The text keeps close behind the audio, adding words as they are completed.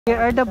Here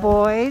are the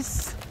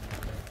boys,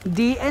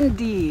 D and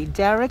D,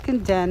 Derek and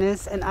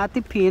Dennis, and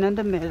Ate Pin in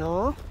the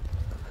middle.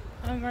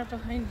 I'm right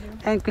behind you.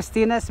 And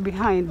Christina's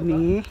behind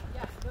me.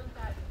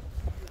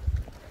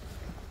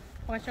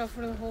 Watch out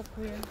for the hole,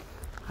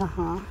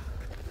 Kuya.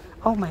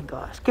 Oh my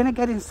gosh, can I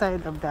get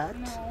inside of that?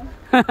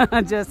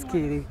 No. Just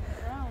kidding.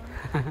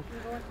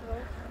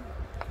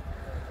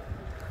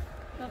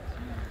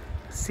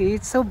 See,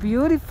 it's so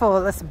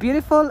beautiful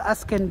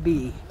as can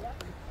be.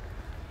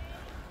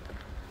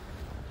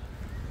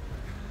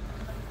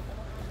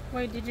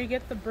 Wait, did you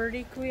get the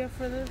birdie, Kuya,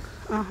 for this?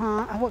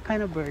 What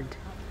kind of bird?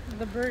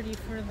 The birdie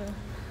for the...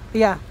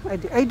 Yeah, I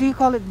do. Do you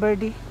call it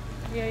birdie?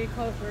 Yeah, you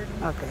call it birdie.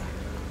 Okay.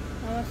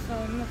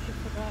 Unless you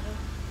forgot it.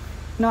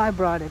 No, I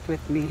brought it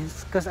with me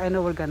because I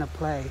know we're gonna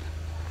play.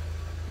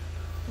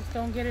 Just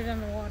don't get it in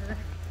the water.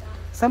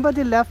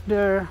 Somebody left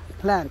their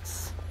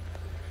plants.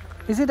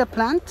 Is it a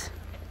plant?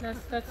 That's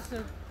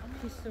a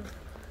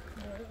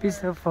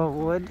Piece of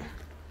wood.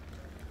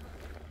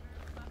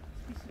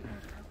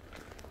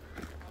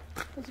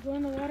 Let's go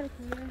in the water,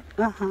 Kuya.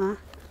 You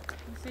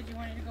said you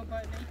wanted to go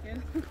butt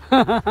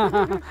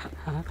naked.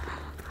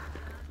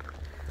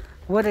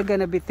 What are they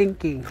gonna be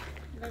thinking?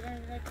 They're gonna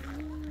be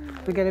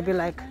like, We're gonna be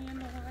like,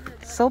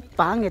 so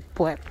pangit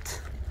puwet.